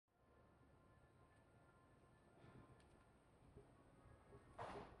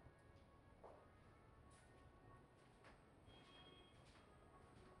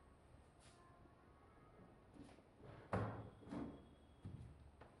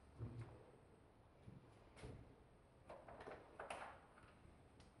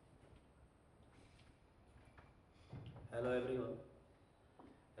Hello everyone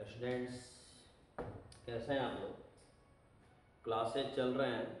students, कैसे हैं आप लोग। क्लासेज चल रहे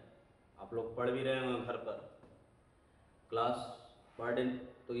हैं, आप लोग पढ़ भी रहे हैं घर पर। क्लास पर दिन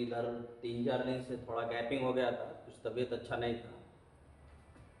तो इधर 3-4 दिन से थोड़ा गैपिंग हो गया था, कुछ तबीयत अच्छा नहीं था,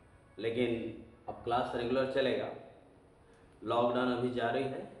 लेकिन अब क्लास रेगुलर चलेगा। लॉकडाउन अभी जारी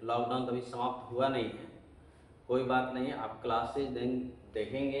है, लॉकडाउन कभी समाप्त हुआ नहीं है। कोई बात नहीं है, आप क्लासेज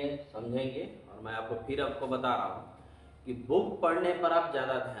देखेंगे, समझेंगे। और मैं आपको बता रहा हूँ कि बुक पढ़ने पर आप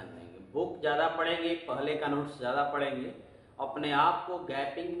ज़्यादा ध्यान देंगे। बुक ज़्यादा पढ़ेंगे, पहले का नोट्स ज़्यादा पढ़ेंगे, अपने आप को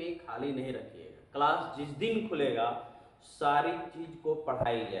गैपिंग में खाली नहीं रखिएगा। क्लास जिस दिन खुलेगा सारी चीज़ को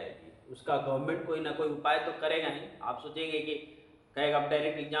पढ़ाई जाएगी, उसका गवर्नमेंट कोई ना कोई उपाय तो करेगा ही। आप सोचेंगे कि कहेगा अब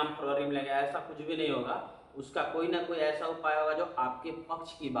डायरेक्ट एग्जाम फरवरी में लगेगा, ऐसा कुछ भी नहीं होगा। उसका कोई ना कोई ऐसा उपाय होगा जो आपके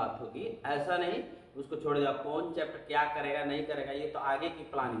पक्ष की बात होगी। ऐसा नहीं उसको छोड़ दिया, कौन चैप्टर क्या करेगा नहीं करेगा ये तो आगे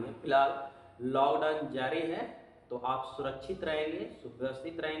की प्लानिंग है। फिलहाल लॉकडाउन जारी है तो आप सुरक्षित रहेंगे,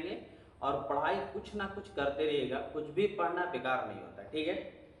 सुव्यवस्थित रहेंगे और पढ़ाई कुछ ना कुछ करते रहिएगा। कुछ भी पढ़ना बेकार नहीं होता, ठीक है।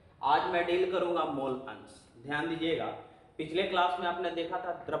 आज मैं डील करूंगा मोल अंश। ध्यान दीजिएगा, पिछले क्लास में आपने देखा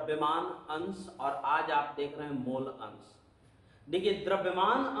था द्रव्यमान अंश और आज आप देख रहे हैं मोल अंश। देखिए,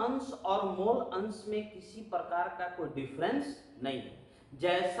 द्रव्यमान अंश और मोल अंश में किसी प्रकार का कोई डिफरेंस नहीं है।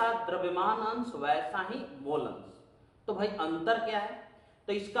 जैसा द्रव्यमान अंश वैसा ही मोल अंश। तो भाई अंतर क्या है?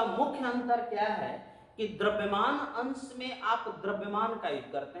 तो इसका मुख्य अंतर क्या है कि द्रव्यमान अंश में आप द्रव्यमान का यूज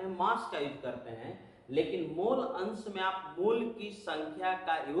करते हैं, मास का यूज करते हैं, लेकिन मोल अंश में आप मोल की संख्या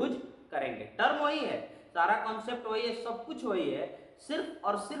का यूज करेंगे। टर्म वही है, सारा कॉन्सेप्ट वही है, सब कुछ वही है। सिर्फ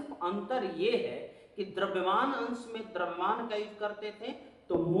और सिर्फ अंतर ये है कि द्रव्यमान अंश में द्रव्यमान का यूज करते थे,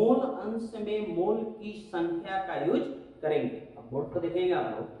 तो मोल अंश में मोल की संख्या का यूज करेंगे। अब बोर्ड को देखेंगे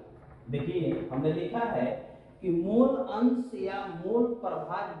आप लोग, देखिए हमने लिखा है कि मोल अंश या मोल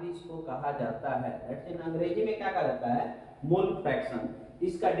प्रभाग भी इसको कहा जाता है। दैट्स इन अंग्रेजी में क्या कहा जाता है? Mole fraction.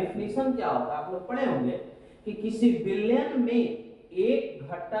 इसका डेफिनेशन क्या होता है आप लोग पढ़े होंगे कि किसी बिलियन में एक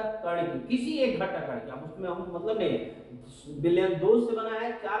घटक कण की, किसी एक घटक कण की, अब उसमें हम मतलब नहीं बिलियन 2 से बना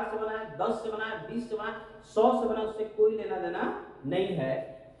है, 4 से बना है, 10 से बना है, 20 से बना है, 100 से बना, उससे कोई लेना देना नहीं है।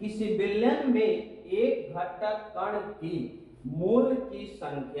 किसी बिलियन में एक घटक कण की मोल की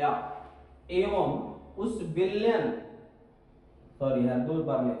संख्या एवं उस बिलियन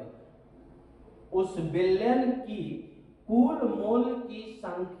उस बिलियन की कुल मोल की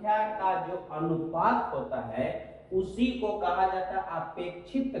संख्या का जो अनुपात होता है उसी को कहा जाता है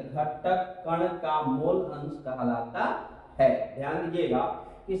अपेक्षित घटक कण का मोल अंश कहलाता है। ध्यान दीजिएगा,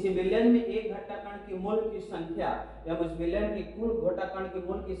 किसी बिलियन में एक घटक कण की मोल की संख्या या उस बिलियन की कुल घटक कण की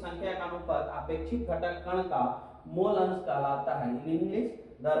मोल की संख्या का अनुपात अपेक्षित घटक कण का मोल अंश कहलाता है। In English,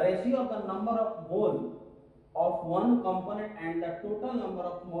 the ratio of the number of mole of one component and the total number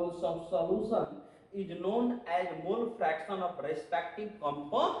of moles of solution is known as mole fraction of respective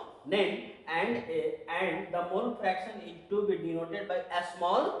component and the mole fraction is to be denoted by a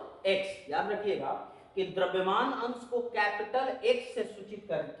small x। याद रखिएगा कि द्रव्यमान अंश को capital x से सूचित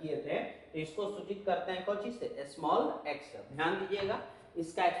किए थे, तो इसको सूचित करते हैं कौन चीज से? Small x। ध्यान दीजिएगा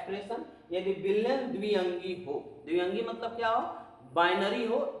इसका एक्सप्रेशन, यदि बिलियन द्विअंगी हो, द्विअंगी मतलब क्या हो? बाइनरी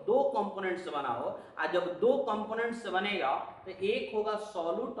हो, दो कंपोनेंट से बना हो। और जब दो कंपोनेंट से बनेगा तो एक होगा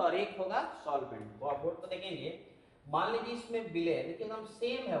सॉल्यूट और एक होगा सॉल्वेंट। बोर्ड को देखेंगे, मान लीजिए इसमें विलेय, देखिए एकदम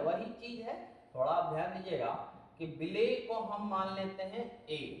सेम है, वही चीज है। थोड़ा आप ध्यान दीजिएगा कि विलेय को हम मान लेते हैं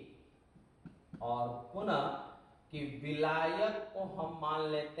A और पुनः कि विलायक को हम मान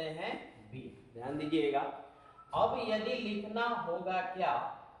लेते हैं B। ध्यान दीजिएगा, अब यदि लिखना होगा क्या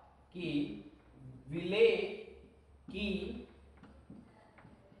कि विलेय की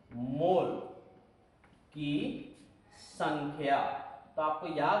मोल की संख्या, तो आपको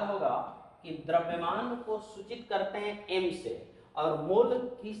याद होगा कि द्रव्यमान को सूचित करते हैं m से और मोल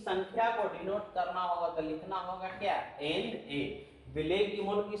की संख्या को डिनोट करना होगा तो लिखना होगा क्या? Na। विलेय की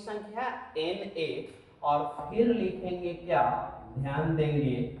मोल की संख्या Na और फिर लिखेंगे क्या? ध्यान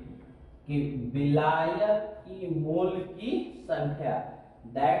देंगे कि विलायक की मोल की संख्या,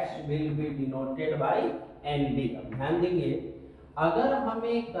 that's will be denoted by Nb। ध्यान देंगे, अगर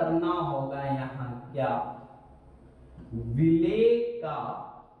हमें करना होगा यहां क्या? विलेय का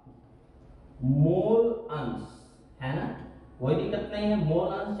मोल अंश, है ना, कोई दिक्कत नहीं है, मोल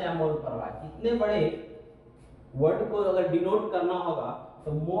अंश या मोल प्रभाग, इतने बड़े वर्ड को अगर डिनोट करना होगा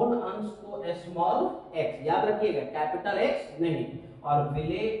तो मोल अंश को स्मॉल x, याद रखिएगा कैपिटल X नहीं, और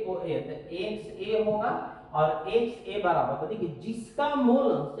विलेय को A, तो x A होगा और x A बराबर, तो देखिए जिसका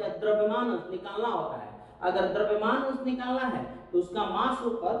मोल अंश या द्रव्यमान अंश निकालना होता है, अगर द्रव्यमान अंश निकालना है तो उसका मास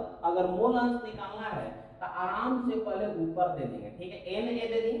ऊपर, अगर मोल अंश निकालना है तो आराम से पहले ऊपर दे देंगे, ठीक है, एन ए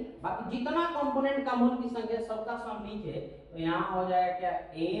दे देंगे, बाकी जितना कंपोनेंट का मूल की संख्या सबका सम नीचे, तो यहाँ हो जाएगा क्या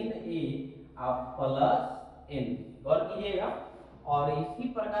एन ए प्लस एन, गौर कीजिएगा। और इसी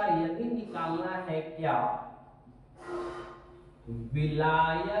प्रकार यदि निकालना है क्या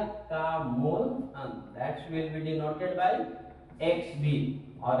विलायक का मूल अंश, that's will be denoted by x B,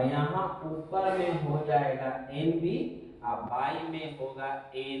 और यहाँ ऊपर में हो जाएगा एन बी और बाई में होगा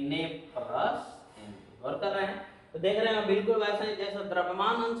N A plus N B. और कर रहे हैं तो देख रहे हैं बिल्कुल वैसा ही, जैसा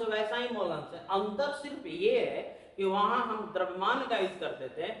द्रव्यमान अंश वैसा ही मूल अंश है। अंतर सिर्फ ये है कि वहां हम द्रव्यमान का यूज करते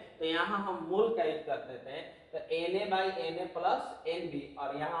थे, तो यहाँ हम मूल का यूज करते थे, तो N A by N A plus N B,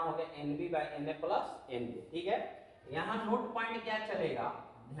 और यहाँ हो गया N B by N A plus N B, ठीक है। यहाँ नोट पॉइंट क्या चलेगा,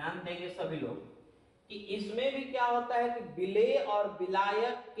 ध्यान देंगे सभी लोग कि इसमें भी क्या होता है कि विलेय और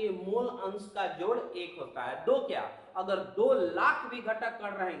विलायक के मूल अंश का जोड़ एक होता है। दो क्या, अगर 2 लाख भी घटक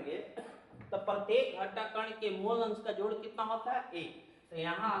कण रहेंगे तो प्रत्येक घटक कण के मूल अंश का जोड़ कितना होता है, एक। तो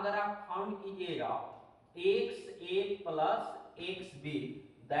यहाँ अगर आप फाउंड कीजिएगा x A plus x B,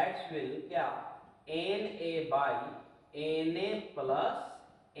 that's will क्या N A by N A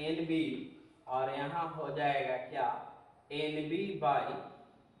plus N B, और यहाँ हो जाएगा क्या N B by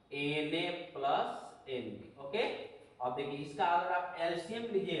N A plus N B, okay. अब देखिए इसका अगर आप एलसीएम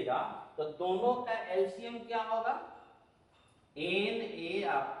लीजिएगा तो दोनों का एलसीएम क्या होगा N A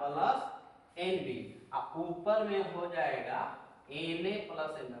plus N B, ऊपर में हो जाएगा N A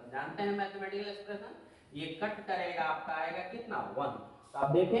plus N B. जानते हैं मैथमेटिकल एक्सप्रेशन, ये कट करेगा आपका आएगा कितना 1। तो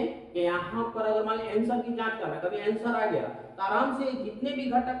आप देखें कि यहाँ पर अगर मान लीजिए आंसर की जांच करना, कभी आंसर आ गया तो आराम से जितने भी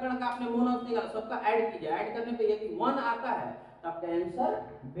घटक कण का आपने मूल अंश निकाला सबका ऐड कीजिए, ऐड करने पे यदि 1 आता है तो आपका आंसर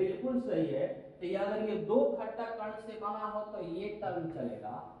बिल्कुल सही है। तो ये अगर ये 2 घटक कण से बना हो तो ये टर्म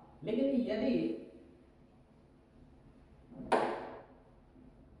चलेगा, लेकिन यदि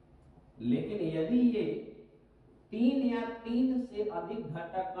ये 3 या 3 से अधिक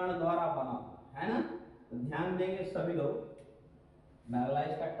घटक कण द्वारा बना है ना, तो ध्यान देंगे सभी लोग, मैं अगला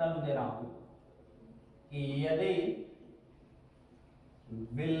इसका टर्म दे रहा हूं कि यदि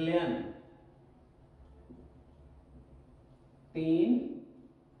विलयन 3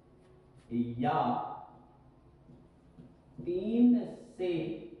 या 3 से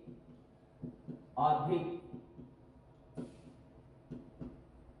अधिक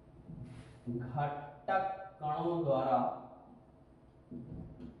घटक कणों द्वारा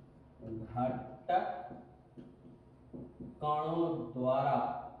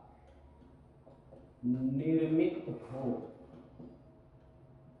निर्मित हो,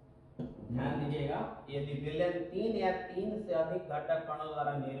 ध्यान दीजिएगा, यदि विलयन 3 या 3 से अधिक घटक कणों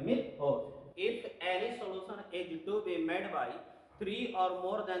द्वारा निर्मित हो, if any solution is to be made by 3 or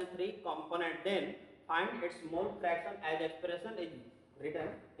more than 3 component, then find its mole fraction as expression is written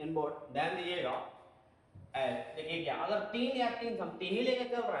in board। ध्यान दीजिएगा, देखिए क्या अगर 3 या 3 हम 3 ही लेके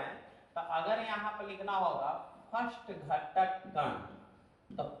चल रहे हैं, तो अगर यहाँ पर लिखना होगा फर्स्ट घटक कण,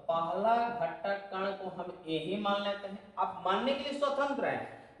 तो पहला घटक कण को हम ए ही मान लेते हैं। आप मानने के लिए स्वतंत्र हैं,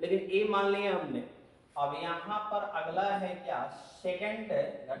 लेकिन ए मान लिया हमने। अब यहाँ पर अगला है क्या सेकंड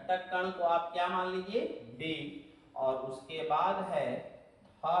घटक कण को आप क्या मान लीजिए बी, और उसके बाद है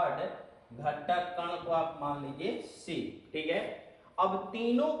थर्ड घटक कण को आप मान लीजिए सी, ठीक है। अब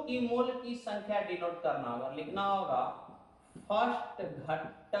तीनों की मोल की संख्या डिनोट करना होगा, लिखना होगा फर्स्ट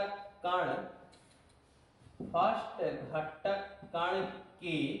घटक कण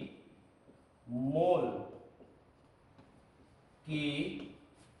की मोल की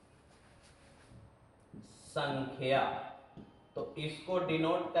संख्या, तो इसको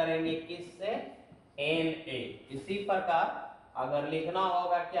डिनोट करेंगे किससे एन ए। इसी प्रकार अगर लिखना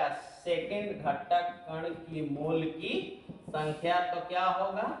होगा क्या सेकंड घटक कण की मोल की संख्या, तो क्या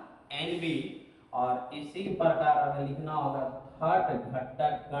होगा एन बी, और इसी प्रकार अगर लिखना होगा थर्ड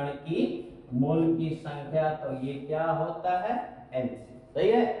घटक कण की मोल की संख्या, तो ये क्या होता है एनसी, सही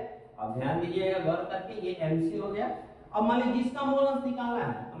है। अब ध्यान दीजिएगा गौर करके, ये एनसी हो गया। अब मान लीजिए जिसका मोल अंश निकालना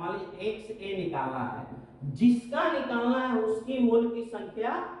है, मान लीजिए एक्स ए निकालना है, जिसका निकालना है उसकी मोल की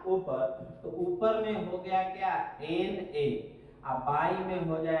संख्या ऊपर, तो ऊपर में हो गया क्या एन ए, अब बाई में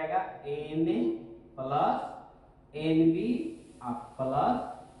हो जाएगा N A plus N B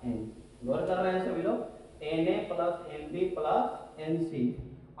plus N. गौर कर रहे हैं सभी लोग, N A plus N B plus N C.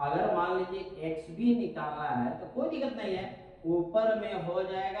 अगर मान लीजिए एक्स बी निकालना है तो कोई दिक्कत नहीं है, ऊपर में हो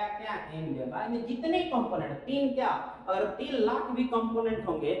जाएगा क्या एन बी, बाई में जितने कंपोनेंट 3 क्या अगर 3 लाख भी कंपोनेंट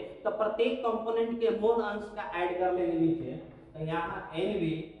होंगे तो प्रत्येक कंपोनेंट के मोल अंश का ऐड कर लेंगे नीचे, तो यहाँ एन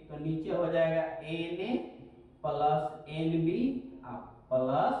बी, तो नीचे हो जाएगा N A plus N B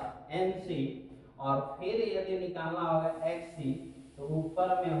plus N C, और फिर यदि निकालना होगा एक्स सी, तो ऊपर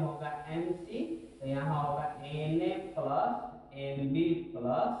में होगा NC, तो यहाँ होगा Na plus NB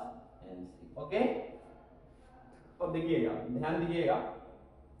plus NC। Okay, तो देखिएगा, ध्यान दीजिएगा,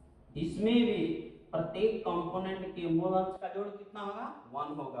 इसमें भी प्रत्येक कंपोनेंट के मूल अंश का जोड़ कितना होगा?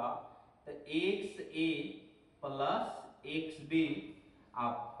 1 होगा। तो XA प्लस XB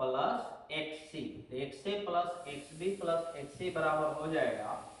आप प्लस XC, तो XA plus XB plus XC बराबर हो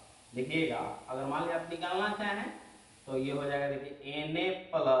जाएगा, देखिएगा, अगर मान लिया आप निकालना चाहें तो ये हो जाएगा, देखिए Na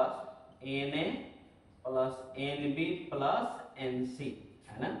plus NB plus NC,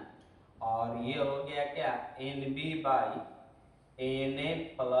 है ना, और ये हो गया क्या? NB by Na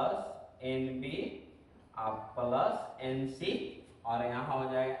plus NB आप प्लस NC, और यहाँ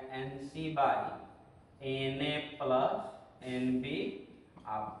हो जाएगा NC by Na plus NB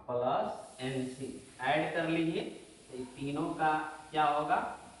आप प्लस NC। ऐड कर लीजिए, तो ये तीनों का क्या होगा?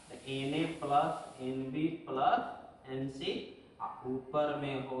 Na plus NB plus NC, ऊपर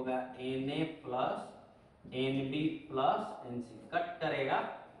में होगा Na plus NB plus NC, cut करेगा,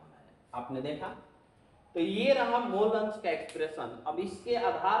 आपने देखा। तो ये रहा मोल अंश का एक्सप्रेशन। अब इसके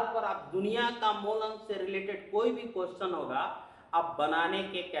आधार पर आप दुनिया का मोल अंश से रिलेटेड कोई भी क्वेश्चन होगा आप बनाने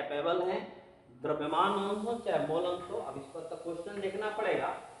के कैपेबल हैं, द्रव्यमान अंश हो चाहे मोल अंश हो। अब इस पर तो क्वेश्चन देखना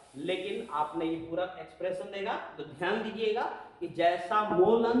पड़ेगा, लेकिन आपने ये पूरा एक्सप्रेशन देगा तो ध्यान दीजिएगा कि जैसा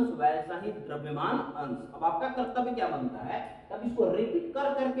मोल अंश वैसा ही द्रव्यमान अंश। अब आपका कर्तव्य क्या बनता है, तब इसको रिपीट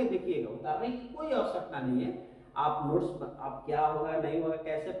कर करके देखिएगा, उतारने की कोई आवश्यकता नहीं है। आप नोट्स आप क्या होगा नहीं होगा,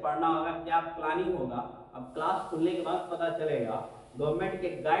 कैसे पढ़ना होगा, क्या प्लानिंग होगा, अब क्लास खुलने के बाद पता चलेगा। गवर्नमेंट के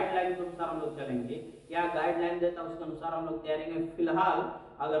गाइडलाइन के अनुसार हम लोग चलेंगे, क्या गाइडलाइन देता है उसके अनुसार हम लोग तैयारी करेंगे। फिलहाल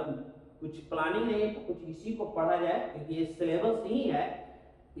अगर कुछ प्लानिंग नहीं है तो कुछ इसी को पढ़ा जाए, क्योंकि ये सिलेबस ही है,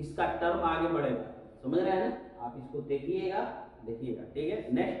 इसका टर्म आगे बढ़ेगा, समझ रहे हैं ना। आप इसको देखिएगा, ठीक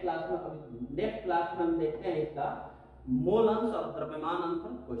है। नेक्स्ट क्लास में हम देखते हैं इसका मोल अंश और द्रव्यमान अंश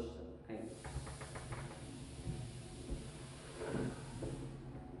पर क्वेश्चन। Thank you.